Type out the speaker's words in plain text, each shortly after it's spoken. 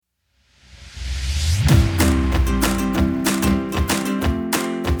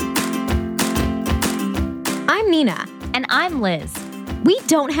Tina. And I'm Liz. We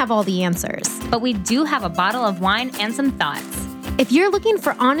don't have all the answers, but we do have a bottle of wine and some thoughts. If you're looking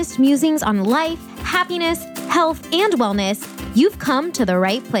for honest musings on life, happiness, health, and wellness, you've come to the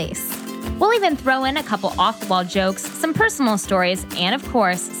right place. We'll even throw in a couple off-the-wall jokes, some personal stories, and of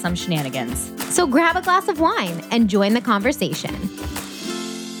course, some shenanigans. So grab a glass of wine and join the conversation.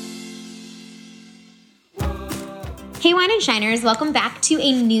 Hey, Wine and Shiners, welcome back to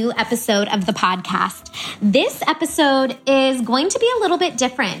a new episode of the podcast. This episode is going to be a little bit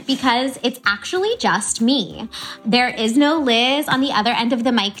different because it's actually just me. There is no Liz on the other end of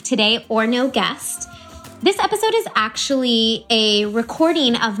the mic today or no guest. This episode is actually a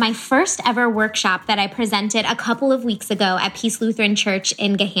recording of my first ever workshop that I presented a couple of weeks ago at Peace Lutheran Church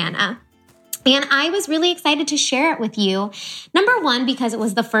in Gahanna. And I was really excited to share it with you. Number one, because it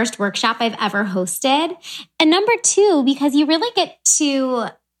was the first workshop I've ever hosted. And number two, because you really get to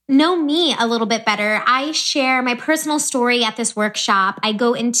know me a little bit better. I share my personal story at this workshop. I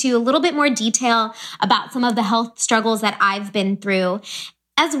go into a little bit more detail about some of the health struggles that I've been through,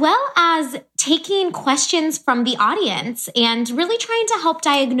 as well as taking questions from the audience and really trying to help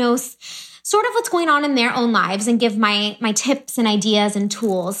diagnose sort of what's going on in their own lives and give my tips and ideas and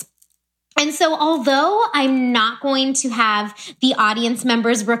tools. And so although I'm not going to have the audience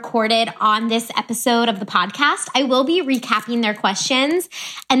members recorded on this episode of the podcast, I will be recapping their questions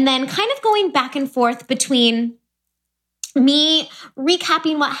and then kind of going back and forth between me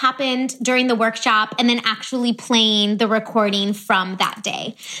recapping what happened during the workshop and then actually playing the recording from that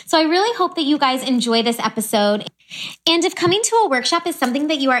day. So I really hope that you guys enjoy this episode. And if coming to a workshop is something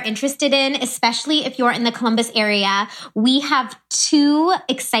that you are interested in, especially if you're in the Columbus area, we have two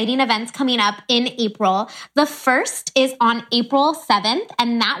exciting events coming up in April. The first is on April 7th,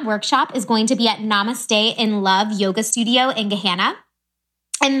 and that workshop is going to be at Namaste in Love Yoga Studio in Gahanna.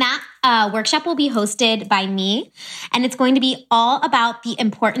 And that workshop will be hosted by me, and it's going to be all about the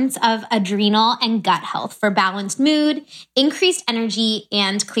importance of adrenal and gut health for balanced mood, increased energy,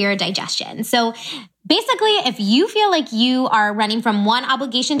 and clearer digestion. So basically, if you feel like you are running from one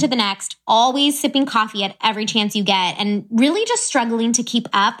obligation to the next, always sipping coffee at every chance you get, and really just struggling to keep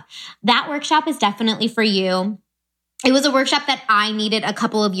up, that workshop is definitely for you. It was a workshop that I needed a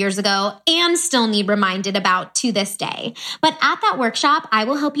couple of years ago and still need reminded about to this day. But at that workshop, I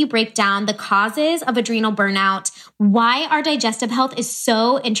will help you break down the causes of adrenal burnout, why our digestive health is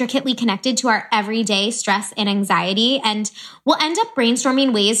so intricately connected to our everyday stress and anxiety, and we'll end up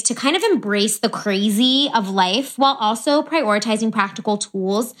brainstorming ways to kind of embrace the crazy of life while also prioritizing practical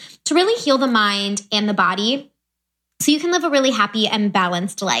tools to really heal the mind and the body, so you can live a really happy and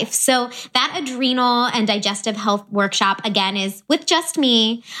balanced life. So that adrenal and digestive health workshop, again, is with just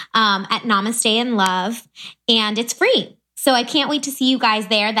me at Namaste in Love, and it's free. So I can't wait to see you guys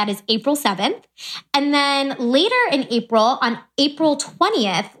there. That is April 7th. And then later in April, on April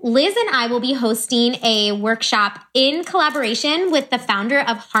 20th, Liz and I will be hosting a workshop in collaboration with the founder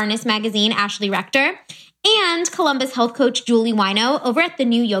of Harness Magazine, Ashley Rector, and Columbus health coach Julie Wino over at the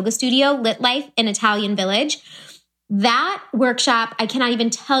new yoga studio, Lit Life in Italian Village. That workshop, I cannot even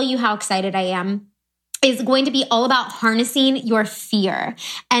tell you how excited I am, is going to be all about harnessing your fear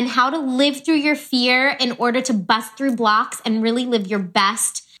and how to live through your fear in order to bust through blocks and really live your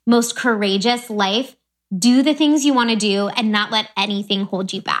best, most courageous life. Do the things you want to do and not let anything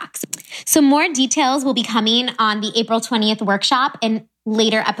hold you back. So more details will be coming on the April 20th workshop and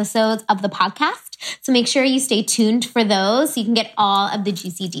later episodes of the podcast. So make sure you stay tuned for those so you can get all of the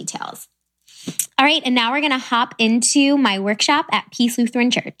juicy details. All right, and now we're going to hop into my workshop at Peace Lutheran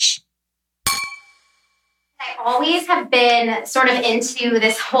Church. I always have been sort of into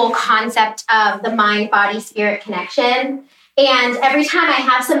this whole concept of the mind-body-spirit connection. And every time I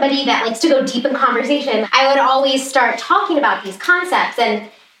have somebody that likes to go deep in conversation, I would always start talking about these concepts. And,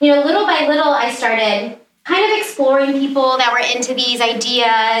 little by little, I started kind of exploring people that were into these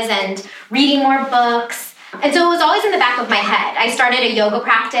ideas and reading more books. And so it was always in the back of my head. I started a yoga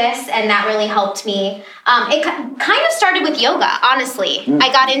practice, and that really helped me. It kind of started with yoga, honestly.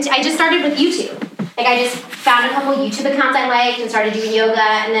 I just started with YouTube. I just found a couple YouTube accounts I liked and started doing yoga,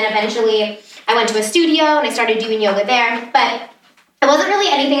 and then eventually I went to a studio and I started doing yoga there. But it wasn't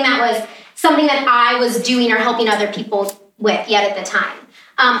really anything that was something that I was doing or helping other people with yet at the time.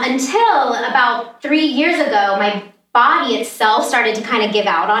 Until about 3 years ago, my body itself started to kind of give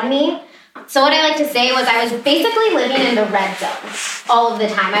out on me. So what I like to say was I was basically living in the red zone all of the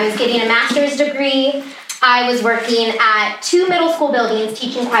time. I was getting a master's degree. I was working at 2 middle school buildings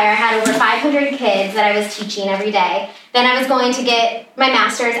teaching choir. I had over 500 kids that I was teaching every day. Then I was going to get my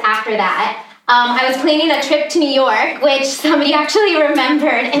master's after that. I was planning a trip to New York, which somebody actually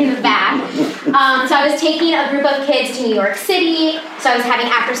remembered in the back. So I was taking a group of kids to New York City. So I was having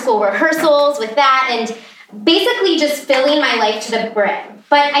after-school rehearsals with that and basically just filling my life to the brim.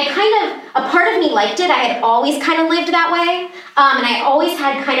 But a part of me liked it. I had always kind of lived that way. And I always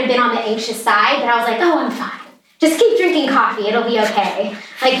had kind of been on the anxious side, but I was like, oh, I'm fine. Just keep drinking coffee. It'll be okay.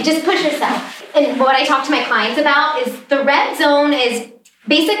 Like, just push yourself. And what I talk to my clients about is the red zone is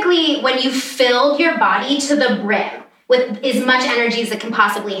basically when you filled your body to the brim with as much energy as it can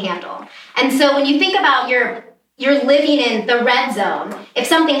possibly handle. And so when you think about you're living in the red zone, if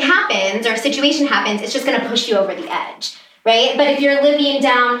something happens or a situation happens, it's just going to push you over the edge, right? But if you're living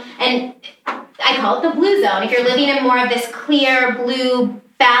down, and I call it the blue zone, if you're living in more of this clear, blue,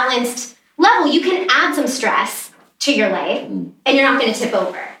 balanced level, you can add some stress to your life and you're not going to tip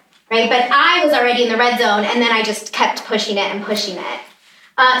over, right? But I was already in the red zone and then I just kept pushing it and pushing it.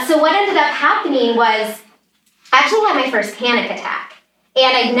 So what ended up happening was I actually had my first panic attack.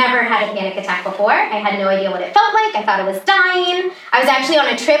 And I'd never had a panic attack before. I had no idea what it felt like. I thought I was dying. I was actually on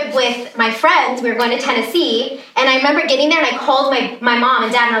a trip with my friends. We were going to Tennessee. And I remember getting there and I called my mom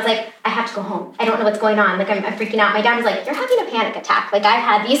and dad and I was like, I have to go home. I don't know what's going on. Like, I'm freaking out. My dad was like, you're having a panic attack. Like, I've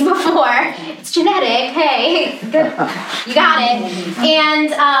had these before. It's genetic. Hey, you got it.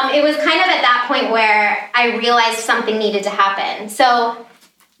 And it was kind of at that point where I realized something needed to happen. So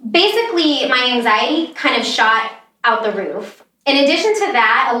basically, my anxiety kind of shot out the roof. In addition to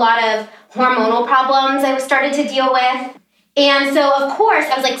that, a lot of hormonal problems I started to deal with. And so, of course,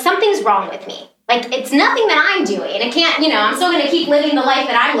 I was like, something's wrong with me. Like, it's nothing that I'm doing. I can't, I'm still going to keep living the life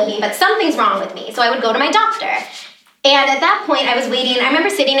that I'm living, but something's wrong with me. So I would go to my doctor. And at that point, I was waiting. I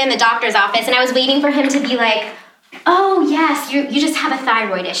remember sitting in the doctor's office, and I was waiting for him to be like, oh, yes, you just have a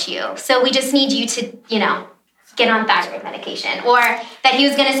thyroid issue. So we just need you to, get on thyroid medication. Or that he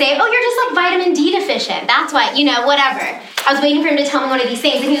was going to say, oh, you're just like vitamin D deficient. That's why, whatever. I was waiting for him to tell me one of these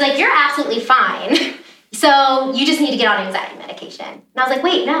things. And he was like, you're absolutely fine. So you just need to get on anxiety medication. And I was like,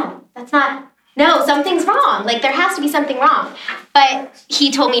 wait, no, something's wrong. Like, there has to be something wrong. But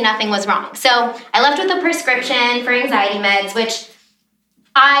he told me nothing was wrong. So I left with a prescription for anxiety meds, which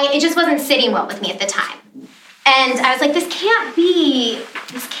it just wasn't sitting well with me at the time. And I was like, this can't be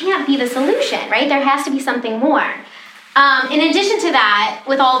the solution, right? There has to be something more. In addition to that,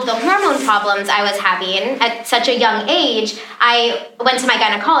 with all of the hormone problems I was having at such a young age, I went to my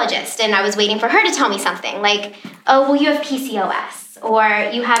gynecologist and I was waiting for her to tell me something like, oh, well, you have PCOS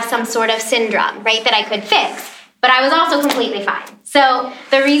or you have some sort of syndrome, right, that I could fix. But I was also completely fine. So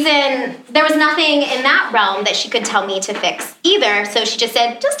there was nothing in that realm that she could tell me to fix either. So she just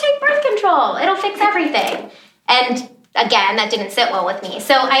said, just take birth control. It'll fix everything. And again, that didn't sit well with me.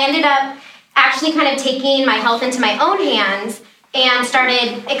 So I ended up actually kind of taking my health into my own hands and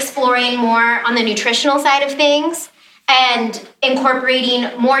started exploring more on the nutritional side of things and incorporating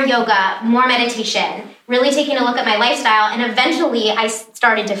more yoga, more meditation, really taking a look at my lifestyle. And eventually I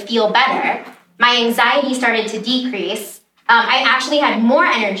started to feel better. My anxiety started to decrease. I actually had more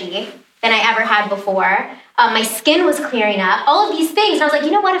energy than I ever had before. My skin was clearing up, all of these things. And I was like,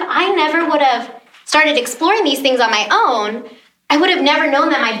 you know what, if I never would have started exploring these things on my own, I would have never known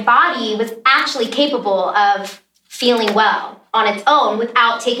that my body was actually capable of feeling well on its own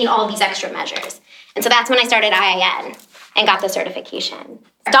without taking all these extra measures. And so that's when I started IIN and got the certification.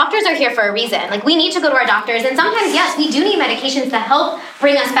 Doctors are here for a reason. Like, we need to go to our doctors, and sometimes, yes, we do need medications to help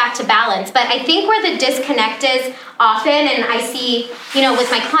bring us back to balance. But I think where the disconnect is often, and I see,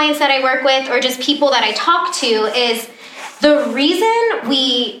 with my clients that I work with or just people that I talk to, is the reason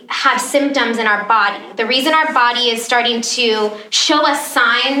we have symptoms in our body, the reason our body is starting to show us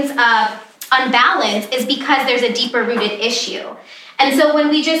signs of unbalance is because there's a deeper rooted issue. And so when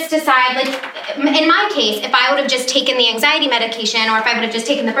we just decide, like in my case, if I would have just taken the anxiety medication or if I would have just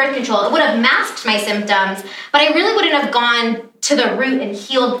taken the birth control, it would have masked my symptoms, but I really wouldn't have gone to the root and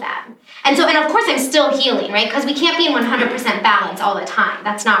healed them. And of course I'm still healing, right? Because we can't be in 100% balance all the time.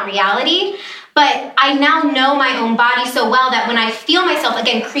 That's not reality. But I now know my own body so well that when I feel myself,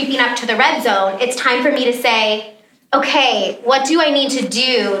 again, creeping up to the red zone, it's time for me to say, okay, what do I need to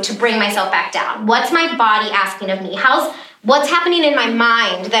do to bring myself back down? What's my body asking of me? What's happening in my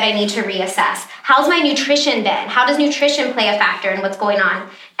mind that I need to reassess? How's my nutrition been? How does nutrition play a factor in what's going on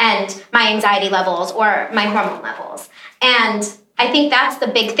and my anxiety levels or my hormone levels? And I think that's the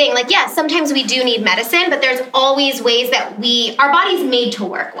big thing. Like, yes, sometimes we do need medicine, but there's always ways that our body's made to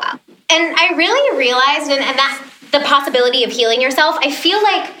work well. And I really realized, and that's the possibility of healing yourself. I feel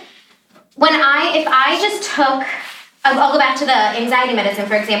like if I just took, I'll go back to the anxiety medicine,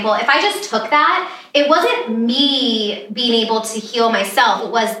 for example. If I just took that, it wasn't me being able to heal myself.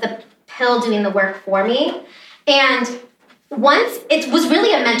 It was the pill doing the work for me. And once it was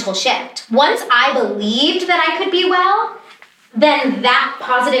really a mental shift. Once I believed that I could be well, then that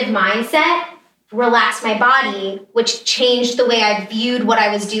positive mindset relaxed my body, which changed the way I viewed what I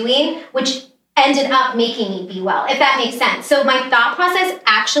was doing, which ended up making me be well, if that makes sense. So my thought process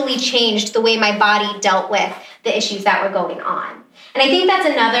actually changed the way my body dealt with the issues that were going on. And I think that's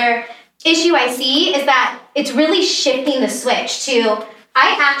another issue I see, is that it's really shifting the switch to,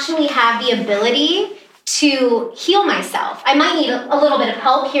 I actually have the ability to heal myself. I might need a little bit of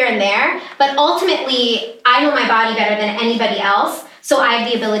help here and there, but ultimately, I know my body better than anybody else, so I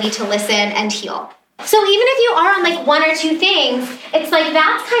have the ability to listen and heal. So even if you are on like one or two things, it's like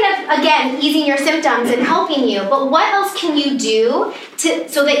that's kind of, again, easing your symptoms and helping you. But what else can you do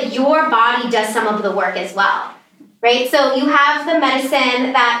so that your body does some of the work as well, right? So you have the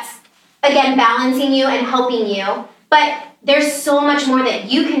medicine that's, again, balancing you and helping you, but there's so much more that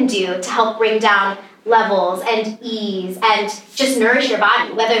you can do to help bring down levels and ease and just nourish your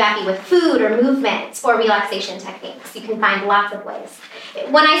body, whether that be with food or movements or relaxation techniques. You can find lots of ways.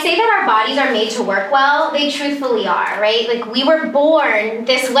 When I say that our bodies are made to work well, they truthfully are, right? Like, we were born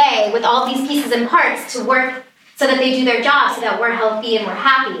this way with all these pieces and parts to work so that they do their job, so that we're healthy and we're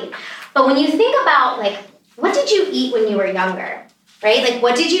happy. But when you think about, like, what did you eat when you were younger, right? Like,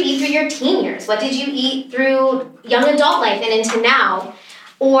 what did you eat through your teen years? What did you eat through young adult life and into now?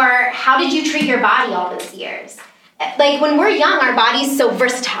 Or how did you treat your body all those years? Like, when we're young, our body's so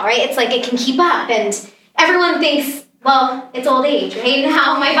versatile, right? It's like it can keep up, and everyone thinks, well, it's old age, right?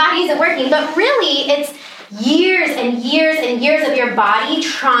 Now my body isn't working. But really, it's years and years and years of your body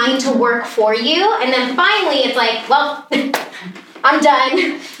trying to work for you. And then finally, it's like, well, I'm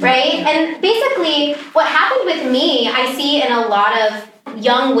done, right? And basically, what happened with me, I see in a lot of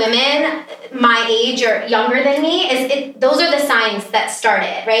young women my age or younger than me, those are the signs that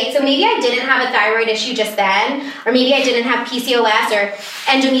started, right? So maybe I didn't have a thyroid issue just then, or maybe I didn't have PCOS or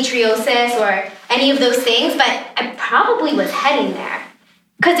endometriosis or any of those things, but I probably was heading there.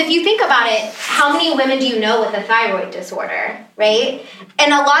 Because if you think about it, how many women do you know with a thyroid disorder, right?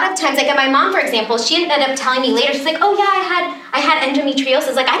 And a lot of times, like my mom, for example, she ended up telling me later, she's like, oh yeah, I had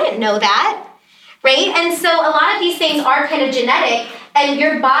endometriosis. Like, I didn't know that, right? And so a lot of these things are kind of genetic, and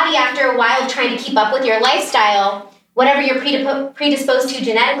your body, after a while trying to keep up with your lifestyle, whatever you're predisposed to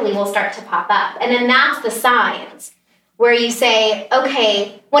genetically will start to pop up. And then that's the signs where you say,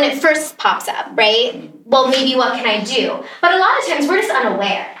 okay, when it first pops up, right? Well, maybe what can I do? But a lot of times we're just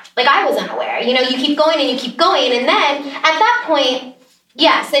unaware. Like, I was unaware. You know, you keep going and you keep going, and then at that point,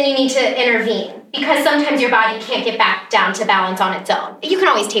 yes, then you need to intervene, because sometimes your body can't get back down to balance on its own. You can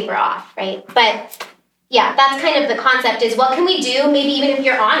always taper off, right? But yeah, that's kind of the concept, is what can we do, maybe even if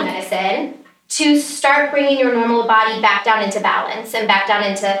you're on medicine, to start bringing your normal body back down into balance and back down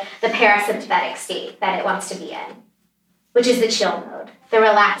into the parasympathetic state that it wants to be in, which is the chill mode, the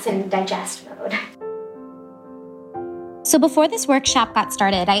relax and digest mode. So before this workshop got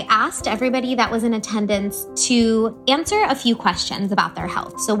started, I asked everybody that was in attendance to answer a few questions about their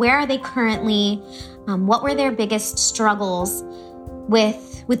health. So where are they currently? What were their biggest struggles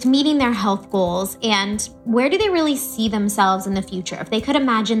with meeting their health goals, and where do they really see themselves in the future? If they could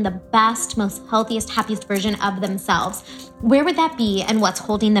imagine the best, most healthiest, happiest version of themselves, where would that be, and what's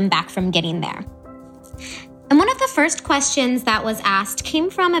holding them back from getting there? And one of the first questions that was asked came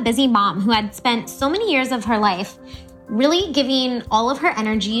from a busy mom who had spent so many years of her life really giving all of her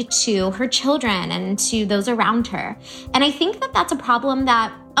energy to her children and to those around her. And I think that that's a problem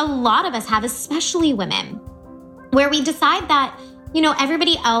that a lot of us have, especially women, where we decide that, you know,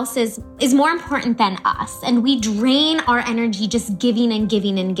 everybody else is more important than us, and we drain our energy just giving and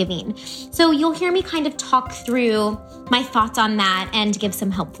giving and giving. So you'll hear me kind of talk through my thoughts on that and give some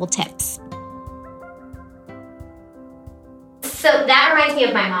helpful tips. So that reminds me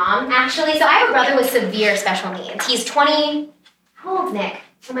of my mom, actually. So I have a brother with severe special needs. He's 20, how old, Nick?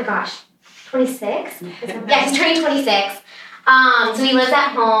 Oh my gosh, 26? Yeah, he's turning 26. So he lives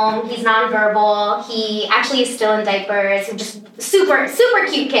at home. He's nonverbal. He actually is still in diapers. He's just super, super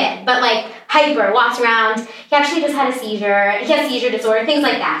cute kid, but like hyper, walks around. He actually just had a seizure. He has seizure disorder, things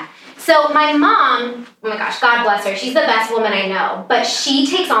like that. So my mom, oh my gosh, God bless her. She's the best woman I know, but she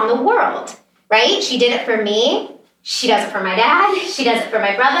takes on the world, right? She did it for me. She does it for my dad. She does it for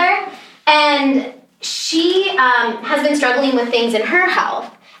my brother. And she has been struggling with things in her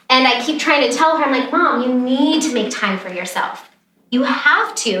health. And I keep trying to tell her, I'm like, Mom, you need to make time for yourself. You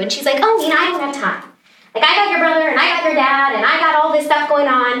have to. And she's like, oh, Nina, I don't have time. Like, I got your brother, and I got your dad, and I got all this stuff going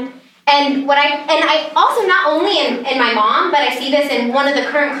on. And I also, not only in my mom, but I see this in one of the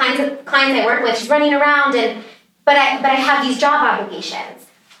current clients I work with. She's running around, but I have these job obligations.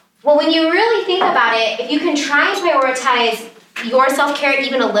 Well, when you really think about it, if you can try and prioritize your self-care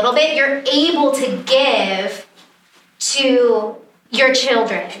even a little bit, you're able to give to your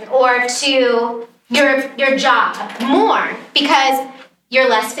children or to your job more because you're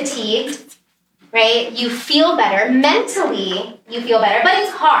less fatigued, right? You feel better. Mentally, you feel better, but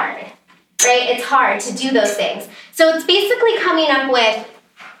it's hard, right? It's hard to do those things. So it's basically coming up with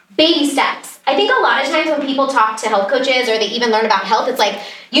baby steps. I think a lot of times when people talk to health coaches or they even learn about health, it's like,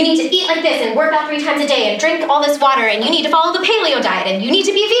 you need to eat like this and work out 3 times a day and drink all this water and you need to follow the paleo diet and you need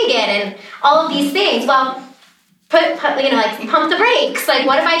to be vegan and all of these things. Well, pump the brakes. Like,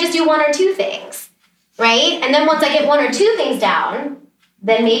 what if I just do 1 or 2 things, right? And then once I get 1 or 2 things down,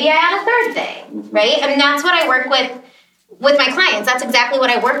 then maybe I add a 3rd thing, right? And that's what I work with my clients. That's exactly what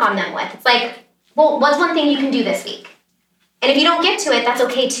I work on them with. It's like, well, what's one thing you can do this week? And if you don't get to it, that's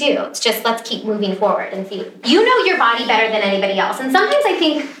okay too. It's just, let's keep moving forward and see. You know your body better than anybody else. And sometimes I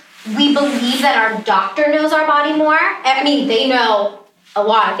think we believe that our doctor knows our body more. I mean, they know a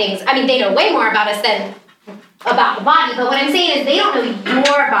lot of things. I mean, they know way more about us than about the body. But what I'm saying is they don't know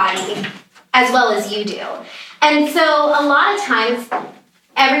your body as well as you do. And so a lot of times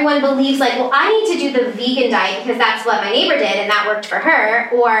everyone believes like, well, I need to do the vegan diet because that's what my neighbor did and that worked for her.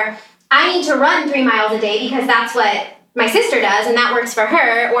 Or I need to run 3 miles a day because that's what my sister does and that works for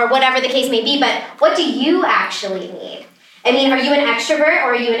her, or whatever the case may be. But what do you actually need? I mean, are you an extrovert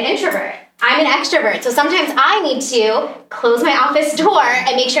or are you an introvert? I'm an extrovert, so sometimes I need to close my office door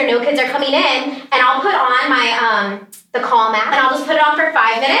and make sure no kids are coming in, and I'll put on my the Calm app, and I'll just put it on for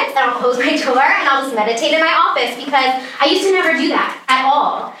 5 minutes, and I'll close my door, and I'll just meditate in my office, because I used to never do that at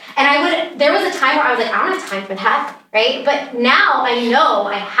all. And there was a time where I was like, I don't have time for that, right? But now I know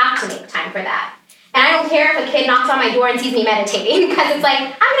I have to make time for that. And I don't care if a kid knocks on my door and sees me meditating, because it's like,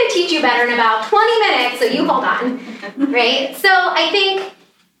 I'm going to teach you better in about 20 minutes, so you hold on, right? So I think,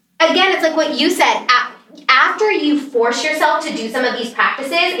 again, it's like what you said. After you force yourself to do some of these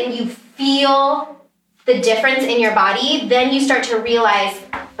practices and you feel the difference in your body, then you start to realize,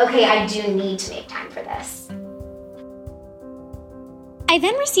 okay, I do need to make time for this. I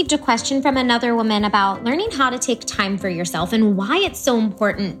then received a question from another woman about learning how to take time for yourself and why it's so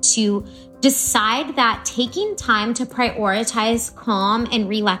important to decide that taking time to prioritize calm and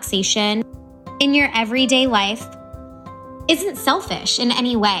relaxation in your everyday life isn't selfish in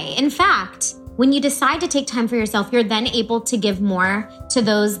any way. In fact, when you decide to take time for yourself, you're then able to give more to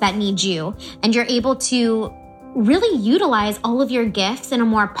those that need you, and you're able to really utilize all of your gifts in a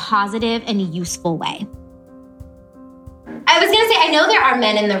more positive and useful way. I was going to say, I know there are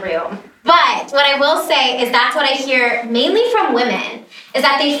men in the room, but what I will say is that's what I hear mainly from women, is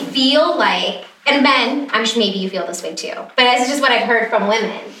that they feel like, and men, I'm sure maybe you feel this way too, but it's just what I've heard from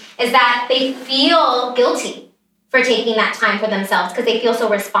women, is that they feel guilty for taking that time for themselves because they feel so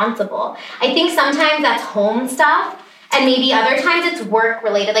responsible. I think sometimes that's home stuff, and maybe other times it's work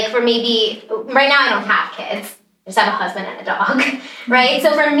related. Like for maybe, right now I don't have kids, I just have a husband and a dog, right?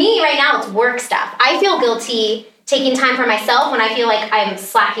 So for me right now it's work stuff. I feel guilty taking time for myself when I feel like I'm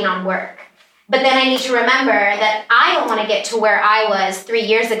slacking on work. But then I need to remember that I don't want to get to where I was 3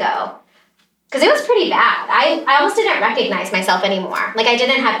 years ago, because it was pretty bad. I almost didn't recognize myself anymore. Like I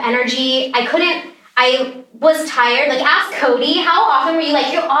didn't have energy. I was tired. Like ask Cody, how often were you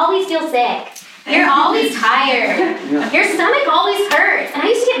like, you always feel sick. You're always tired. Your stomach always hurts. And I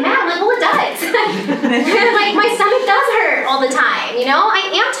used to get mad. I'm like, well, it does. Like my stomach does hurt all the time. You know, I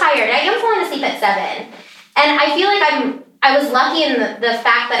am tired. I am falling asleep at 7. And I feel like I was lucky in the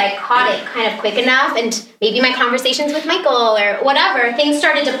fact that I caught it kind of quick enough, and maybe my conversations with Michael or whatever, things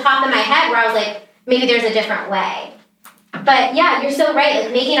started to pop in my head where I was like, maybe there's a different way. But yeah, you're so right.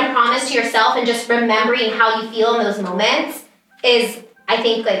 Like making a promise to yourself and just remembering how you feel in those moments is, I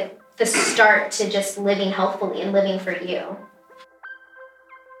think, like the start to just living healthfully and living for you.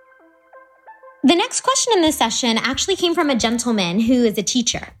 The next question in this session actually came from a gentleman who is a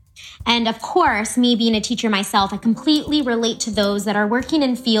teacher. And of course, me being a teacher myself, I completely relate to those that are working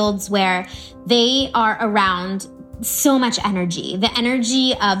in fields where they are around so much energy, the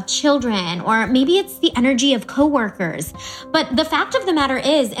energy of children, or maybe it's the energy of coworkers. But the fact of the matter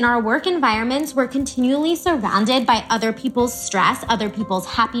is, in our work environments, we're continually surrounded by other people's stress, other people's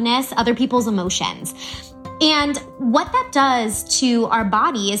happiness, other people's emotions. And what that does to our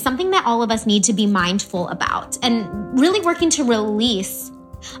body is something that all of us need to be mindful about, and really working to release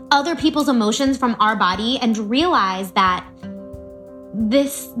other people's emotions from our body and realize that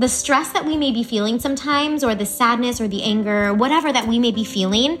the stress that we may be feeling sometimes, or the sadness or the anger, whatever that we may be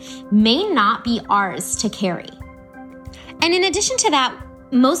feeling, may not be ours to carry. And in addition to that,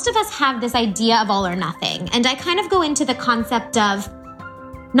 most of us have this idea of all or nothing. And I kind of go into the concept of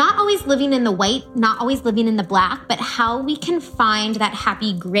not always living in the white, not always living in the black, but how we can find that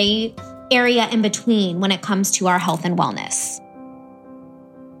happy gray area in between when it comes to our health and wellness.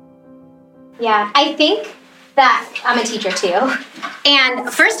 Yeah, I think that I'm a teacher too. And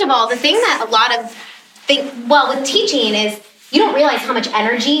first of all, the thing that a lot of with teaching is you don't realize how much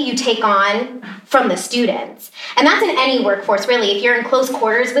energy you take on from the students. And that's in any workforce, really. If you're in close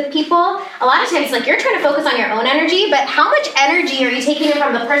quarters with people, a lot of times, like, you're trying to focus on your own energy, but how much energy are you taking in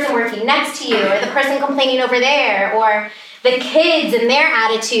from the person working next to you, or the person complaining over there, or the kids and their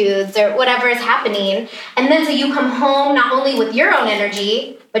attitudes, or whatever is happening? And then so you come home not only with your own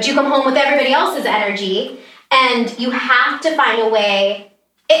energy, but you come home with everybody else's energy, and you have to find a way.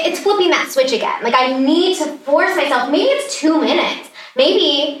 It's flipping that switch again. Like, I need to force myself. Maybe it's 2 minutes.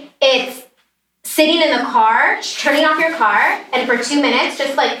 Maybe it's sitting in the car, turning off your car, and for 2 minutes,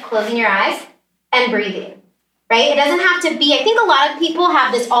 just like closing your eyes and breathing, right? It doesn't have to be, I think a lot of people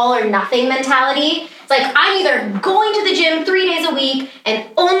have this all or nothing mentality. It's like, I'm either going to the gym 3 days a week and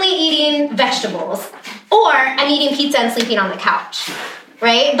only eating vegetables, or I'm eating pizza and sleeping on the couch,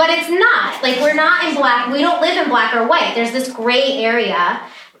 right? But it's not. Like, we're not in black. We don't live in black or white. There's this gray area.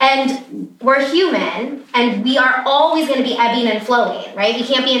 And we're human, and we are always going to be ebbing and flowing, right? We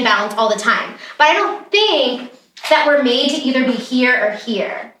can't be in balance all the time. But I don't think that we're made to either be here or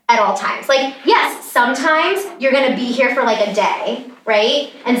here at all times. Like, yes, sometimes you're going to be here for like a day,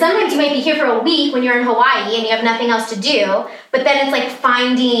 right? And sometimes you might be here for a week when you're in Hawaii and you have nothing else to do. But then it's like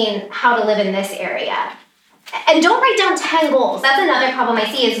finding how to live in this area. And don't write down 10 goals. That's another problem I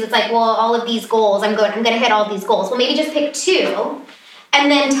see is it's like, well, all of these goals, I'm going to hit all these goals. Well, maybe just pick 2. And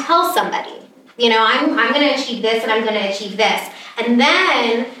then tell somebody, you know, I'm going to achieve this and I'm going to achieve this. And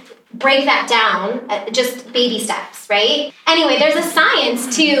then break that down, just baby steps, right? Anyway, there's a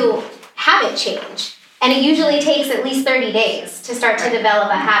science to habit change. And it usually takes at least 30 days to start to develop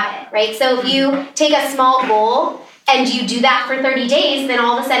a habit, right? So if you take a small goal and you do that for 30 days, then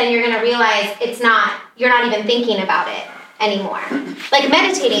all of a sudden you're going to realize you're not even thinking about it anymore. Like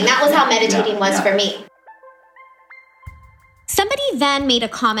meditating, that was how meditating was for me. Somebody then made a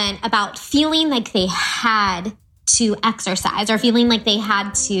comment about feeling like they had to exercise or feeling like they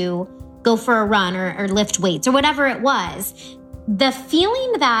had to go for a run or lift weights or whatever it was. The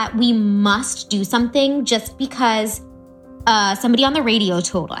feeling that we must do something just because somebody on the radio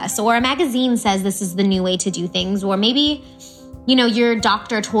told us, or a magazine says this is the new way to do things, or maybe, you know, your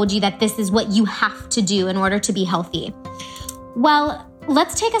doctor told you that this is what you have to do in order to be healthy. Well,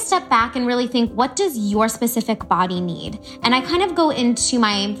 let's take a step back and really think, what does your specific body need? And I kind of go into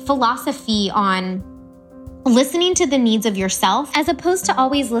my philosophy on listening to the needs of yourself as opposed to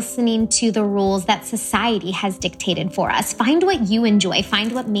always listening to the rules that society has dictated for us. Find what you enjoy,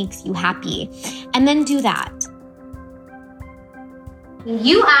 find what makes you happy, and then do that.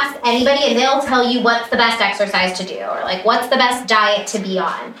 You ask anybody and they'll tell you what's the best exercise to do or like what's the best diet to be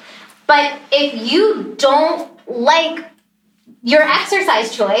on. But if you don't like your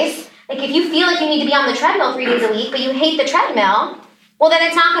exercise choice, like if you feel like you need to be on the treadmill 3 days a week, but you hate the treadmill, well, then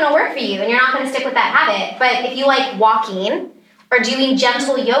it's not going to work for you and you're not going to stick with that habit. But if you like walking or doing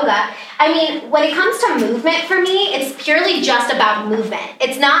gentle yoga, I mean, when it comes to movement for me, it's purely just about movement.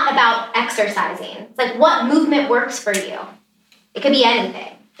 It's not about exercising. It's like what movement works for you. It could be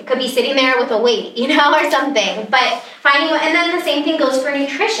anything. It could be sitting there with a weight, you know, or something. But finding, and then the same thing goes for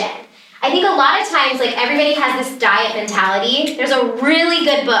nutrition. I think a lot of times, like, everybody has this diet mentality. There's a really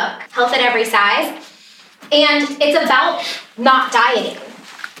good book, Health at Every Size, and it's about not dieting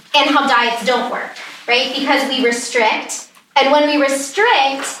and how diets don't work, right? Because we restrict, and when we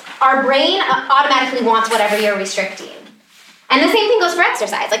restrict, our brain automatically wants whatever you're restricting. And the same thing goes for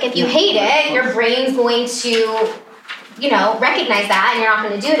exercise. Like, if you hate it, your brain's going to, you know, recognize that, and you're not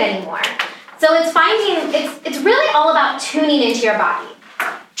going to do it anymore. So it's really all about tuning into your body.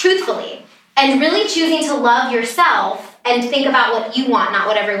 Truthfully, and really choosing to love yourself and think about what you want, not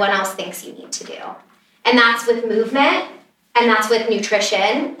what everyone else thinks you need to do. And that's with movement, and that's with nutrition,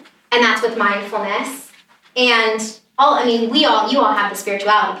 and that's with mindfulness. And you all have the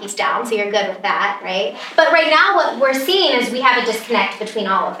spirituality piece down, so you're good with that, right? But right now what we're seeing is we have a disconnect between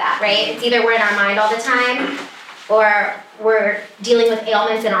all of that, right? It's either we're in our mind all the time, or we're dealing with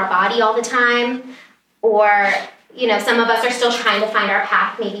ailments in our body all the time, or you know, some of us are still trying to find our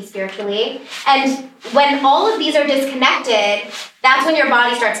path, maybe spiritually. And when all of these are disconnected, that's when your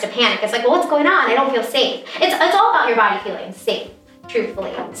body starts to panic. It's like, well, what's going on? I don't feel safe. It's all about your body feeling safe,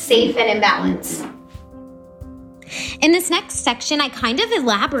 truthfully. Safe and in balance. In this next section, I kind of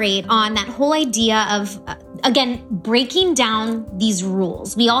elaborate on that whole idea of, again, breaking down these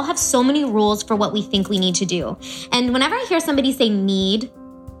rules. We all have so many rules for what we think we need to do. And whenever I hear somebody say need,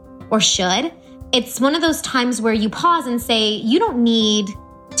 or should. It's one of those times where you pause and say, you don't need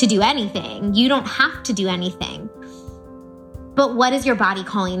to do anything. You don't have to do anything. But what is your body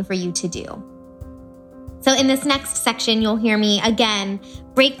calling for you to do? So in this next section, you'll hear me again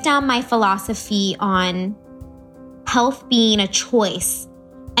break down my philosophy on health being a choice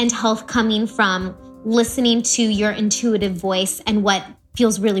and health coming from listening to your intuitive voice and what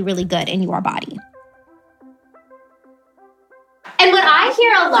feels really, really good in your body. And what I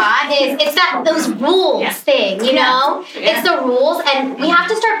hear a lot is it's that those rules thing, you know? Yeah. It's the rules, and we have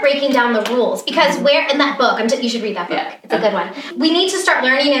to start breaking down the rules because where in that book, you should read that book. Yeah. It's a good one. We need to start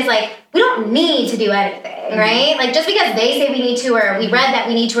learning is like, we don't need to do anything, right? Like just because they say we need to, or we read that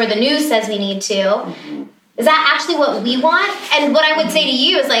we need to, or the news says we need to, is that actually what we want? And what I would say to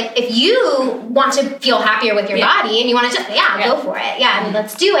you is like, if you want to feel happier with your body and you want to just, go for it. Yeah, I mean,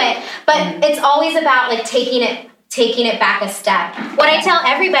 let's do it. But it's always about like taking it back a step. What I tell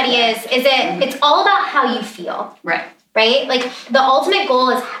everybody is it's all about how you feel. Right? Like the ultimate goal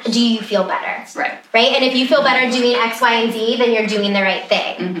is, do you feel better? Right? And if you feel better doing X, Y, and Z, then you're doing the right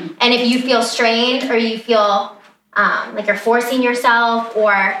thing. Mm-hmm. And if you feel strained or you feel like you're forcing yourself,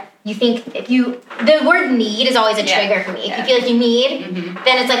 or you think the word need is always a trigger for me. If you feel like you need,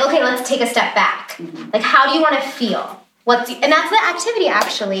 then it's like, okay, let's take a step back. Like, how do you want to feel? And that's the activity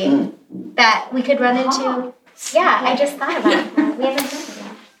actually that we could run into. Yeah, I just thought about it. We haven't done it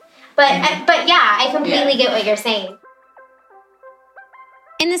yet. But yeah, I completely get what you're saying.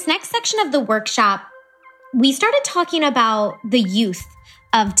 In this next section of the workshop, we started talking about the youth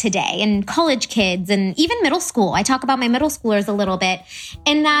of today and college kids and even middle school. I talk about my middle schoolers a little bit,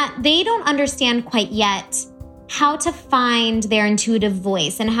 and that they don't understand quite yet how to find their intuitive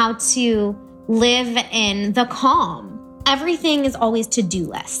voice and how to live in the calm. Everything is always to-do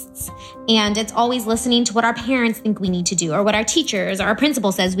lists, and it's always listening to what our parents think we need to do or what our teachers or our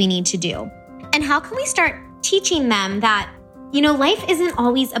principal says we need to do. And how can we start teaching them that, life isn't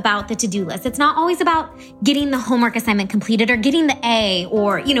always about the to-do list. It's not always about getting the homework assignment completed or getting the A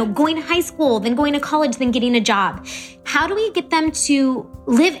or, going to high school, then going to college, then getting a job. How do we get them to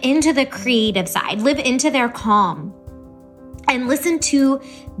live into the creative side, live into their calm, and listen to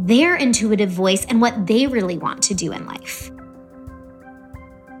their intuitive voice and what they really want to do in life?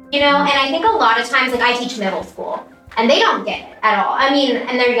 And I think a lot of times, like I teach middle school, and they don't get it at all. I mean,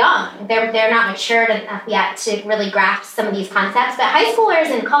 and they're young. They're not matured enough yet to really grasp some of these concepts, but high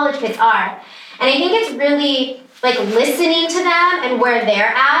schoolers and college kids are. And I think it's really like listening to them and where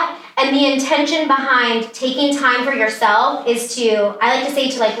they're at, and the intention behind taking time for yourself is to, I like to say,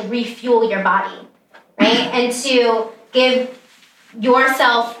 to like refuel your body, right? And to give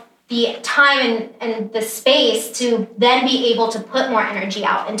yourself the time and the space to then be able to put more energy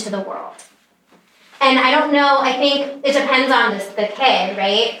out into the world. And I don't know, I think it depends on the kid,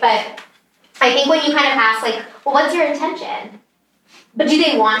 right? But I think when you kind of ask, like, well, what's your intention? But do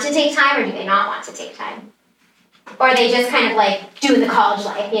they want to take time or do they not want to take time? Or are they just kind of like doing the college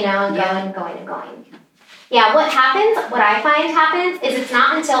life, and going. Yeah, what I find happens is it's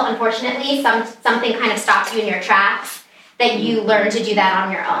not until, unfortunately, something kind of stops you in your tracks that you learn to do that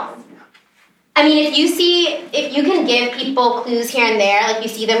on your own. I mean, if you can give people clues here and there, like you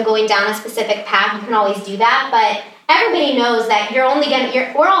see them going down a specific path, you can always do that. But everybody knows that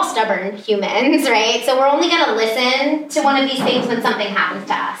we're all stubborn humans, right? So we're only going to listen to one of these things when something happens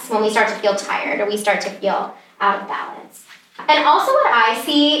to us, when we start to feel tired or we start to feel out of balance. And also what I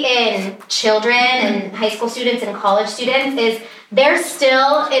see in children and high school students and college students is they're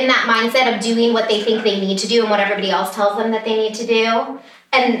still in that mindset of doing what they think they need to do and what everybody else tells them that they need to do.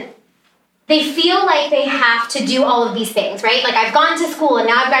 And they feel like they have to do all of these things, right? Like I've gone to school and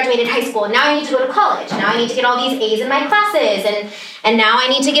now I've graduated high school and now I need to go to college. Now I need to get all these A's in my classes and now I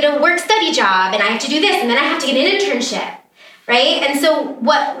need to get a work-study job and I have to do this and then I have to get an internship, right? And so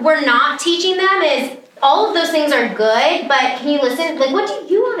what we're not teaching them is all of those things are good, but can you listen? Like, what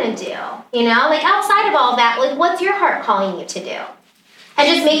do you want to do? Like outside of all that, like what's your heart calling you to do? And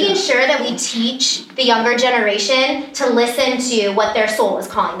just making sure that we teach the younger generation to listen to what their soul is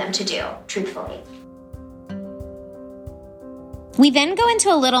calling them to do, truthfully. We then go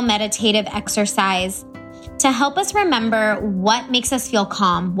into a little meditative exercise to help us remember what makes us feel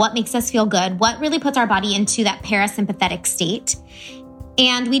calm, what makes us feel good, what really puts our body into that parasympathetic state.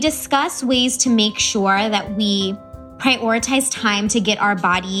 And we discuss ways to make sure that we prioritize time to get our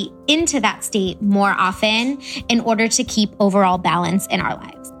body into that state more often in order to keep overall balance in our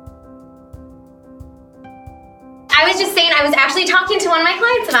lives. I was just saying, I was actually talking to one of my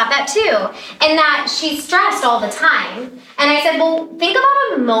clients about that too, and that she's stressed all the time. And I said, well, think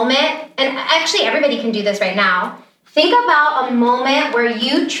about a moment, and actually everybody can do this right now. think about a moment where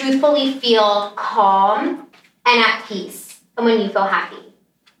you truthfully feel calm and at peace, and when you feel happy.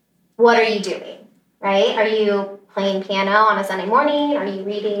 What are you doing, right? Are you playing piano on a Sunday morning? Are you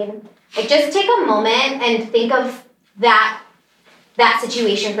reading? Like, just take a moment and think of that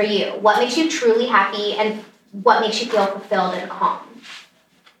situation for you. What makes you truly happy and what makes you feel fulfilled and calm?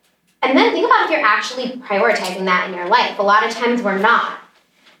 And then think about if you're actually prioritizing that in your life. A lot of times we're not.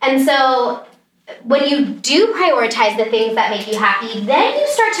 And so when you do prioritize the things that make you happy, then you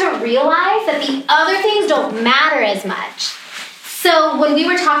start to realize that the other things don't matter as much. So when we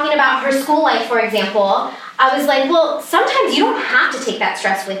were talking about her school life, for example, I was like, well, sometimes you don't have to take that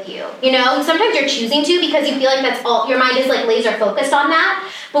stress with you. You know, sometimes you're choosing to because you feel like that's all, your mind is like laser focused on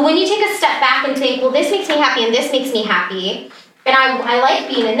that. But when you take a step back and think, well, this makes me happy and this makes me happy, and I like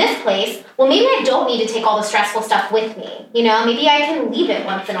being in this place, well, maybe I don't need to take all the stressful stuff with me. You know, maybe I can leave it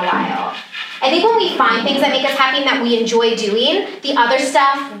once in a while. I think when we find things that make us happy and that we enjoy doing, the other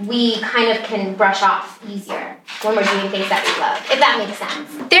stuff we kind of can brush off easier when we're doing things that we love, if that makes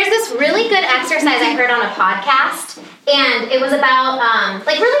sense. There's this really good exercise I heard on a podcast, and it was about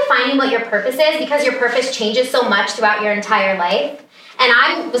like really finding what your purpose is, because your purpose changes so much throughout your entire life. And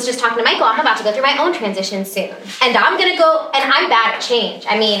I was just talking to Michael, I'm about to go through my own transition soon. And I'm going to go, and I'm bad at change.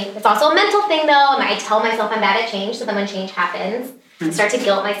 I mean, it's also a mental thing though, and I tell myself I'm bad at change, so then when change happens, I start to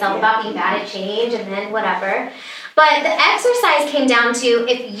guilt myself about being bad at change, and then whatever. But the exercise came down to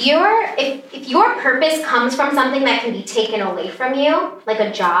if your purpose comes from something that can be taken away from you, like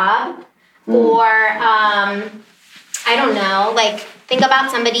a job, or I don't know, like think about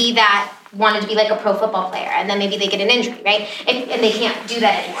somebody that wanted to be like a pro football player, and then maybe they get an injury, right? And they can't do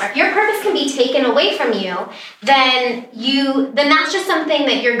that anymore. If your purpose can be taken away from you, then that's just something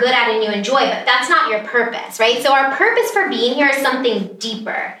that you're good at and you enjoy, but that's not your purpose, right? So our purpose for being here is something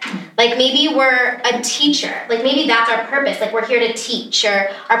deeper. Like maybe we're a teacher. Like maybe that's our purpose. Like we're here to teach,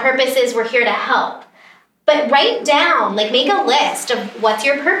 or our purpose is we're here to help. But write down, like make a list of what's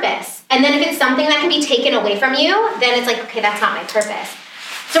your purpose. And then if it's something that can be taken away from you, then it's like, okay, that's not my purpose.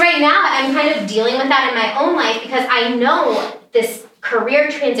 So right now, I'm kind of dealing with that in my own life because I know this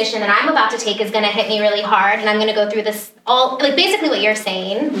career transition that I'm about to take is going to hit me really hard, and I'm going to go through this all, like basically what you're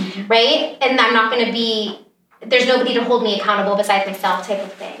saying, right? And I'm not going to be, there's nobody to hold me accountable besides myself type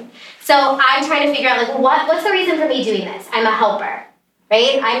of thing. So I'm trying to figure out, like, what's the reason for me doing this? I'm a helper,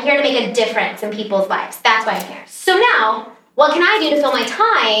 right? I'm here to make a difference in people's lives. That's why I'm here. So now, what can I do to fill my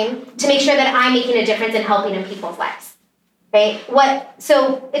time to make sure that I'm making a difference and helping in people's lives? Right?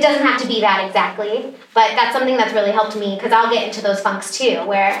 So it doesn't have to be that exactly, but that's something that's really helped me, because I'll get into those funks too,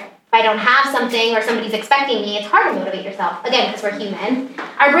 where if I don't have something or somebody's expecting me, it's hard to motivate yourself. Again, because we're human.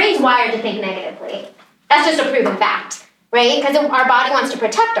 Our brain's wired to think negatively. That's just a proven fact, right? Because our body wants to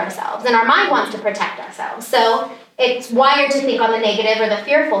protect ourselves, and our mind wants to protect ourselves. So it's wired to think on the negative or the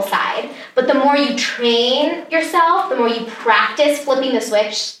fearful side. But the more you train yourself, the more you practice flipping the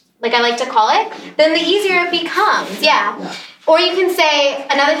switch, like I like to call it, then the easier it becomes, yeah. Or you can say,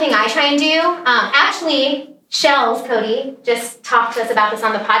 another thing I try and do, actually, Shells, Cody, just talked to us about this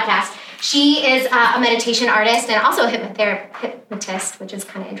on the podcast. She is a meditation artist and also a hypnotist, which is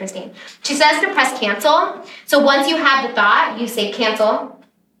kind of interesting. She says to press cancel. So once you have the thought, you say cancel,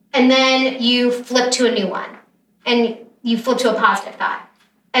 and then you flip to a new one, and you flip to a positive thought.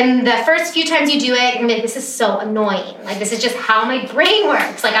 And the first few times you do it, you're like, this is so annoying. Like, this is just how my brain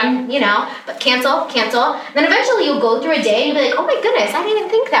works. Like, but cancel. And then eventually you'll go through a day and you'll be like, oh my goodness, I didn't even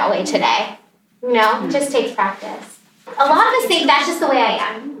think that way today. It just takes practice. A lot of us think that's just the way I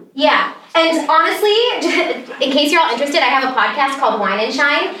am. Yeah. And honestly, in case you're all interested, I have a podcast called Wine and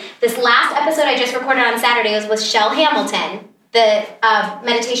Shine. This last episode I just recorded on Saturday was with Shell Hamilton, the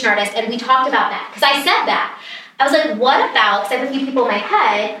meditation artist, and we talked about that. Because I said that. I was like, what about, because I have a few people in my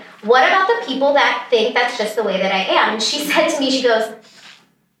head, what about the people that think that's just the way that I am? And she said to me, she goes,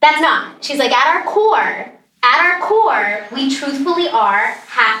 that's not. She's like, at our core, we truthfully are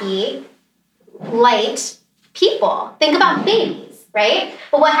happy, light people. Think about babies, right?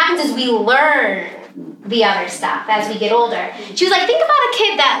 But what happens is we learn the other stuff as we get older. She was like, think about a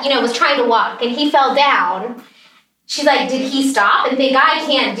kid that, was trying to walk and he fell down. She's like, did he stop and think, I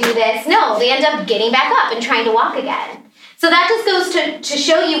can't do this? No, they end up getting back up and trying to walk again. So that just goes to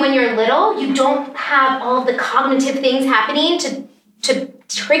show you when you're little, you don't have all the cognitive things happening to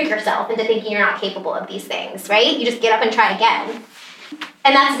trick yourself into thinking you're not capable of these things, right? You just get up and try again.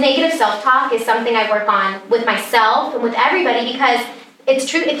 And that's negative self-talk is something I work on with myself and with everybody, because it's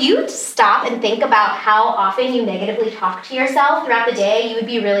true. If you stop and think about how often you negatively talk to yourself throughout the day, you would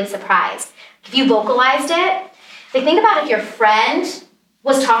be really surprised. If you vocalized it, like think about if your friend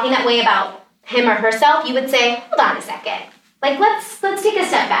was talking that way about him or herself, you would say, hold on a second. Like, let's take a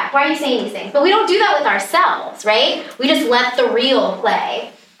step back. Why are you saying these things? But we don't do that with ourselves, right? We just let the real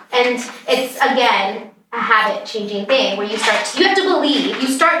play. And it's, again, a habit-changing thing where you start to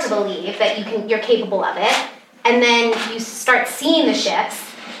believe that you're capable of it. And then you start seeing the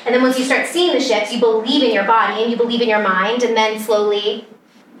shifts. And then once you start seeing the shifts, you believe in your body and you believe in your mind. And then slowly,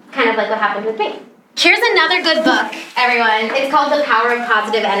 kind of like what happened with me. Here's another good book, everyone. It's called The Power of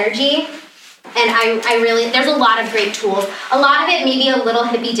Positive Energy. And I really, there's a lot of great tools. A lot of it may be a little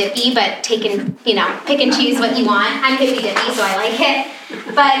hippy-dippy, but pick and choose what you want. I'm hippy-dippy, so I like it.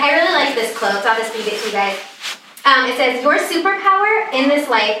 But I really like this quote, so I'll just read it to you guys. It says, your superpower in this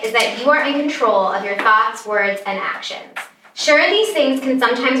life is that you are in control of your thoughts, words, and actions. Sure, these things can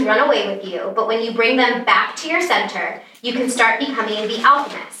sometimes run away with you, but when you bring them back to your center, you can start becoming the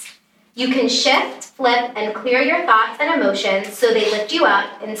alchemist. You can shift, flip, and clear your thoughts and emotions so they lift you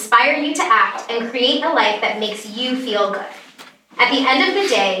up, inspire you to act, and create a life that makes you feel good. At the end of the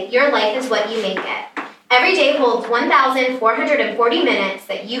day, your life is what you make it. Every day holds 1,440 minutes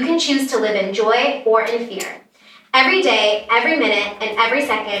that you can choose to live in joy or in fear. Every day, every minute, and every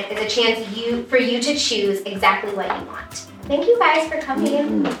second is a chance for you to choose exactly what you want. Thank you guys for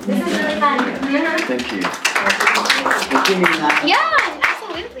coming. This is really fun. Thank you. Yeah,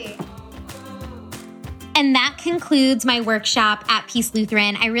 absolutely. And that concludes my workshop at Peace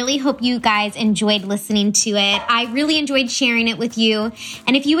Lutheran. I really hope you guys enjoyed listening to it. I really enjoyed sharing it with you.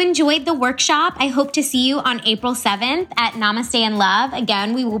 And if you enjoyed the workshop, I hope to see you on April 7th at Namaste and Love.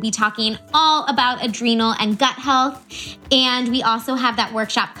 Again, we will be talking all about adrenal and gut health. And we also have that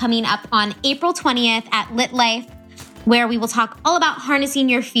workshop coming up on April 20th at Lit Life, where we will talk all about harnessing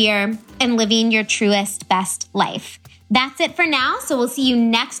your fear and living your truest, best life. That's it for now, so we'll see you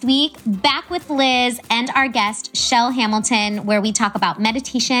next week, back with Liz and our guest, Shell Hamilton, where we talk about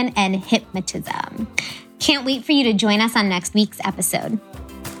meditation and hypnotism. Can't wait for you to join us on next week's episode.